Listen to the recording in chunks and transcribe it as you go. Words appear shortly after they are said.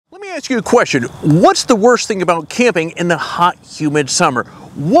ask you a question. What's the worst thing about camping in the hot, humid summer?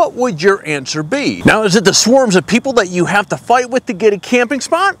 What would your answer be? Now, is it the swarms of people that you have to fight with to get a camping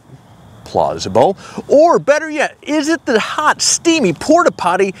spot? Plausible. Or better yet, is it the hot, steamy porta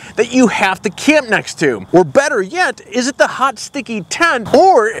potty that you have to camp next to? Or better yet, is it the hot, sticky tent?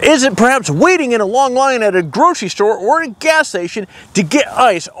 Or is it perhaps waiting in a long line at a grocery store or a gas station to get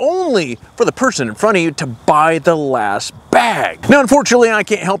ice only for the person in front of you to buy the last bag? Now, unfortunately, I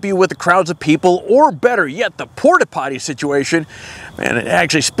can't help you with the crowds of people, or better yet, the porta potty situation. Man,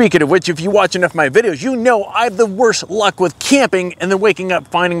 actually, speaking of which, if you watch enough of my videos, you know I have the worst luck with camping and then waking up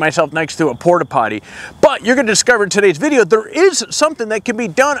finding myself next to a porta potty. But you're going to discover in today's video there is something that can be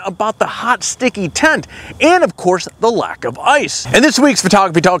done about the hot, sticky tent and, of course, the lack of ice. In this week's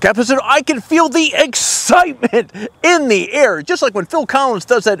Photography Talk episode, I can feel the excitement in the air, just like when Phil Collins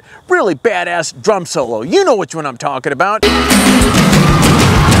does that really badass drum solo. You know which one I'm talking about.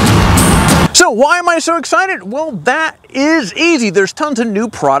 So why am I so excited? Well, that is easy. There's tons of new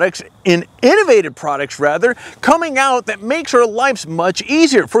products, innovative products rather, coming out that makes our lives much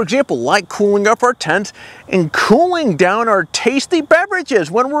easier. For example, like cooling up our tents and cooling down our tasty beverages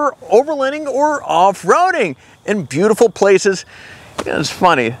when we're overlanding or off-roading in beautiful places. You know, it's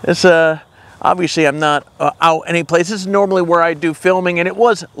funny. It's obviously I'm not out any place. This is normally where I do filming, and it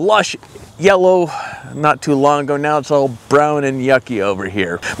was lush yellow not too long ago. Now it's all brown and yucky over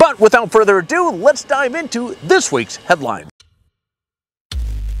here. But without further ado, let's dive into this week's headline.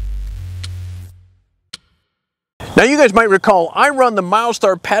 Now, you guys might recall I run the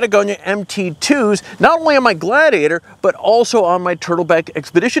Milestar Patagonia MT2s not only on my Gladiator but also on my Turtleback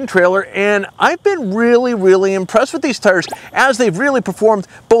Expedition trailer, and I've been really impressed with these tires as they've really performed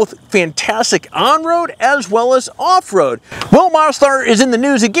both fantastic on-road as well as off-road. Well, Milestar is in the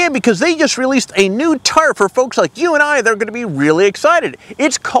news again because they just released a new tire for folks like you and I that are going to be really excited.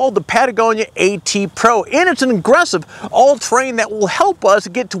 It's called the Patagonia AT Pro, and it's an aggressive all-terrain that will help us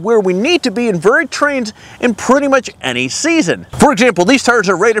get to where we need to be in varied terrains in pretty much any season. For example, these tires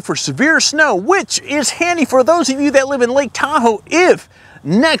are rated for severe snow, which is handy for those of you that live in Lake Tahoe if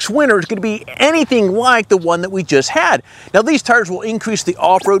next winter is going to be anything like the one that we just had. Now, these tires will increase the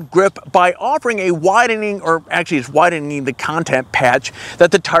off-road grip by offering a widening, or actually it's widening the contact patch that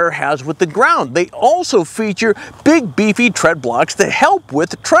the tire has with the ground. They also feature big beefy tread blocks that help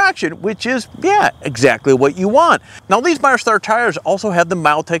with traction, which is, yeah, exactly what you want. Now, these Milestar tires also have the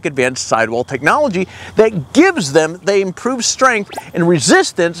Miltech Advanced Sidewall technology that gives them the improved strength and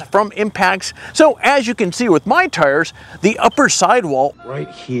resistance from impacts. So as you can see with my tires, the upper sidewall right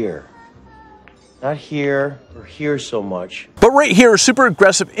here. Not here or here so much. But right here is super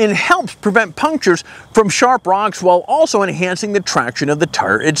aggressive and helps prevent punctures from sharp rocks while also enhancing the traction of the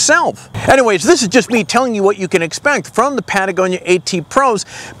tire itself. Anyways, this is just me telling you what you can expect from the Patagonia AT Pros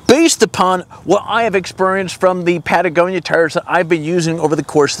based upon what I have experienced from the Patagonia tires that I've been using over the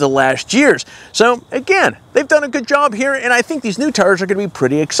course of the last years. So again, they've done a good job here, and I think these new tires are going to be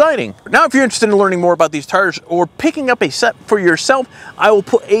pretty exciting. Now, if you're interested in learning more about these tires or picking up a set for yourself, I will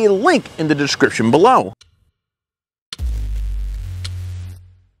put a link in the description below.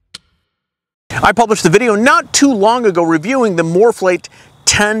 I published a video not too long ago reviewing the MORRFlate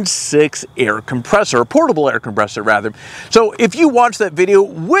 10.6 air compressor, a portable air compressor rather. So if you watched that video,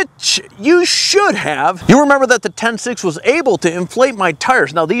 which you should have, you remember that the 10.6 was able to inflate my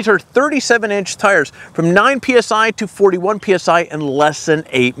tires. Now, these are 37-inch tires from 9 psi to 41 psi in less than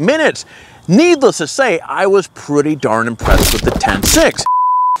 8 minutes. Needless to say, I was pretty darn impressed with the 10.6.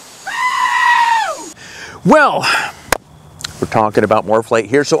 Well, we're talking about MORRFlate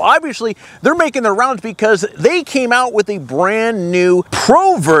here. So obviously they're making their rounds because they came out with a brand new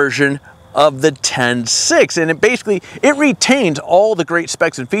Pro version of the 10.6, and it retains all the great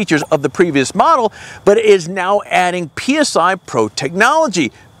specs and features of the previous model, but it is now adding PSI Pro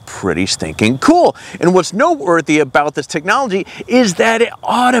technology. Pretty stinking cool. And what's noteworthy about this technology is that it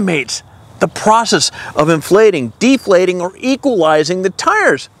automates the process of inflating, deflating, or equalizing the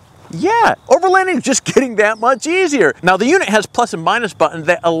tires. Yeah, overlanding is just getting that much easier. Now, the unit has plus and minus buttons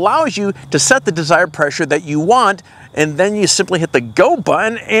that allows you to set the desired pressure that you want, and then you simply hit the go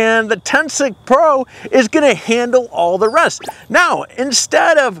button, and the 10.6 Pro is going to handle all the rest. Now,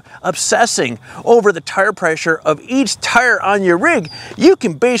 instead of obsessing over the tire pressure of each tire on your rig, you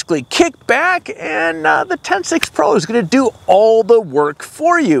can basically kick back, and the 10.6 Pro is going to do all the work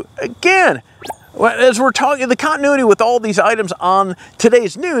for you. Again, as we're talking, the continuity with all these items on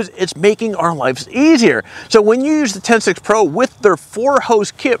today's news, it's making our lives easier. So when you use the 10.6 Pro with their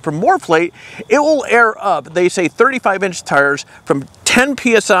 4-hose kit from MORRFlate, it will air up, they say, 35-inch tires from 10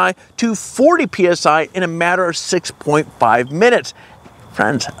 psi to 40 psi in a matter of 6.5 minutes.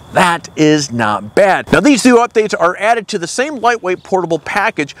 Friends, that is not bad. Now these two updates are added to the same lightweight portable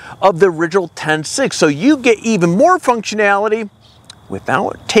package of the original 10.6, so you get even more functionality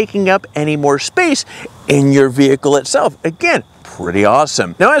without taking up any more space in your vehicle itself. Again, pretty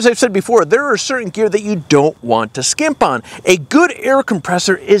awesome. Now, as I've said before, there are certain gear that you don't want to skimp on. A good air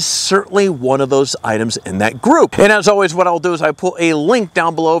compressor is certainly one of those items in that group. And as always, what I'll do is I put a link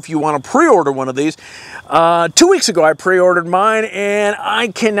down below if you want to pre-order one of these. 2 weeks ago, I pre-ordered mine, and I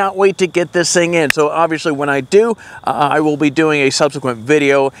cannot wait to get this thing in. So obviously, when I do, I will be doing a subsequent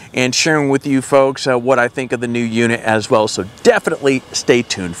video and sharing with you folks what I think of the new unit as well. So definitely stay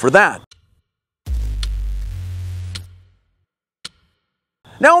tuned for that.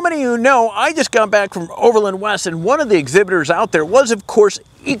 Now, many of you know, I just got back from Overland West, and one of the exhibitors out there was, of course,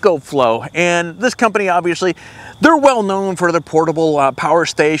 EcoFlow. And this company, obviously, they're well known for their portable power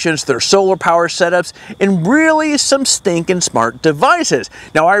stations, their solar power setups, and really some stinking smart devices.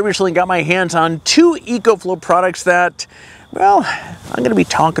 Now, I recently got my hands on 2 EcoFlow products that, well, I'm going to be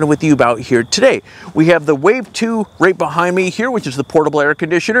talking with you about here today. We have the Wave 2 right behind me here, which is the portable air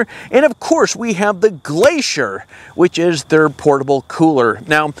conditioner. And of course, we have the Glacier, which is their portable cooler.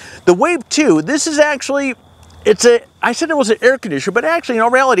 Now, the Wave 2, this is actually, I said it was an air conditioner, but actually in all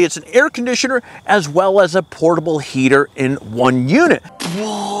reality, it's an air conditioner as well as a portable heater in one unit.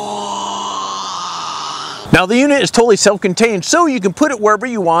 Now the unit is totally self-contained, so you can put it wherever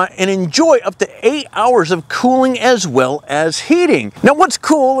you want and enjoy up to 8 hours of cooling as well as heating. Now what's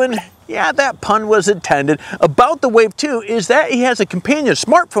cool, and yeah, that pun was intended, about the Wave 2 is that it has a companion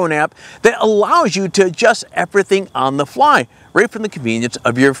smartphone app that allows you to adjust everything on the fly, right from the convenience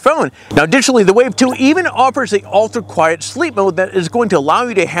of your phone. Now additionally, the Wave 2 even offers a ultra quiet sleep mode that is going to allow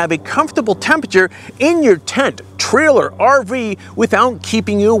you to have a comfortable temperature in your tent, trailer, RV without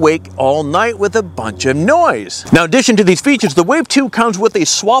keeping you awake all night with a bunch of noise. Now in addition to these features, the Wave 2 comes with a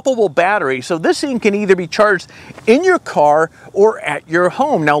swappable battery, so this thing can either be charged in your car or at your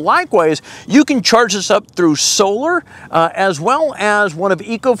home. Now likewise, you can charge this up through solar as well as one of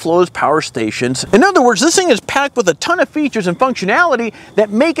EcoFlow's power stations. In other words, this thing is packed with a ton of features and functionality that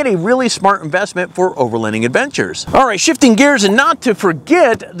make it a really smart investment for overlanding adventures. All right, shifting gears, and not to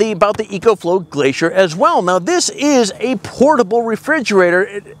forget about the EcoFlow Glacier as well. Now this is a portable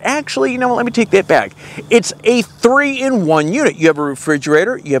refrigerator. Actually, you know what, let me take that back. It's a 3-in-1 unit. You have a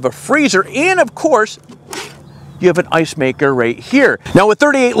refrigerator, you have a freezer, and of course, you have an ice maker right here. Now with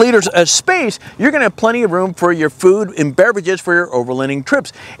 38 liters of space, you're gonna have plenty of room for your food and beverages for your overlanding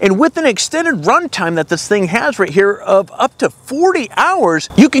trips. And with an extended runtime that this thing has right here of up to 40 hours,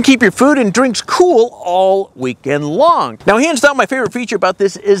 you can keep your food and drinks cool all weekend long. Now hands down, my favorite feature about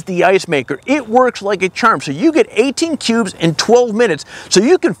this is the ice maker. It works like a charm. So you get 18 cubes in 12 minutes. So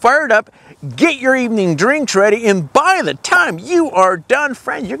you can fire it up, get your evening drinks ready, and by the time you are done,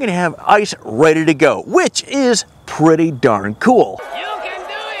 friend, you're gonna have ice ready to go, which is pretty darn cool.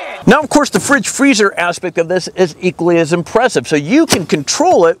 Now, of course, the fridge freezer aspect of this is equally as impressive. So you can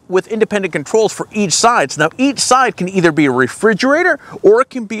control it with independent controls for each side. So now each side can either be a refrigerator or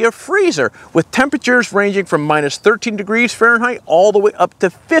it can be a freezer with temperatures ranging from -13 degrees Fahrenheit all the way up to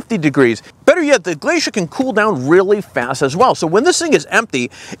 50 degrees. Better yet, the Glacier can cool down really fast as well. So when this thing is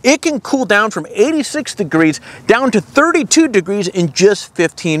empty, it can cool down from 86 degrees down to 32 degrees in just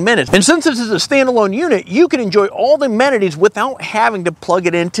 15 minutes. And since this is a standalone unit, you can enjoy all the amenities without having to plug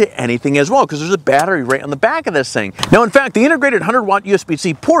it into anything as well, because there's a battery right on the back of this thing. Now, in fact, the integrated 100-watt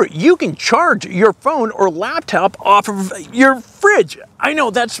USB-C port, you can charge your phone or laptop off of your fridge. I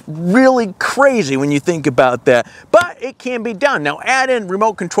know that's really crazy when you think about that, but it can be done. Now add in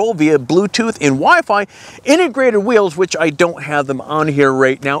remote control via Bluetooth and Wi-Fi, integrated wheels, which I don't have them on here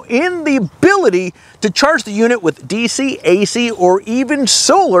right now, and the ability to charge the unit with DC, AC, or even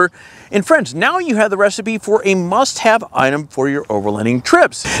solar. And friends, now you have the recipe for a must-have item for your overlanding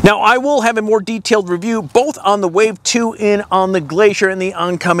trips. Now, I will have a more detailed review both on the Wave 2 and on the Glacier in the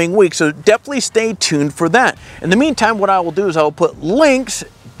oncoming week, so definitely stay tuned for that. In the meantime, what I will do is I will put links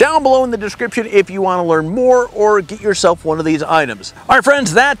down below in the description if you want to learn more or get yourself one of these items. All right,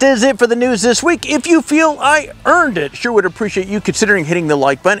 friends, that is it for the news this week. If you feel I earned it, sure would appreciate you considering hitting the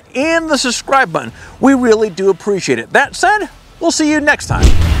like button and the subscribe button. We really do appreciate it. That said, we'll see you next time.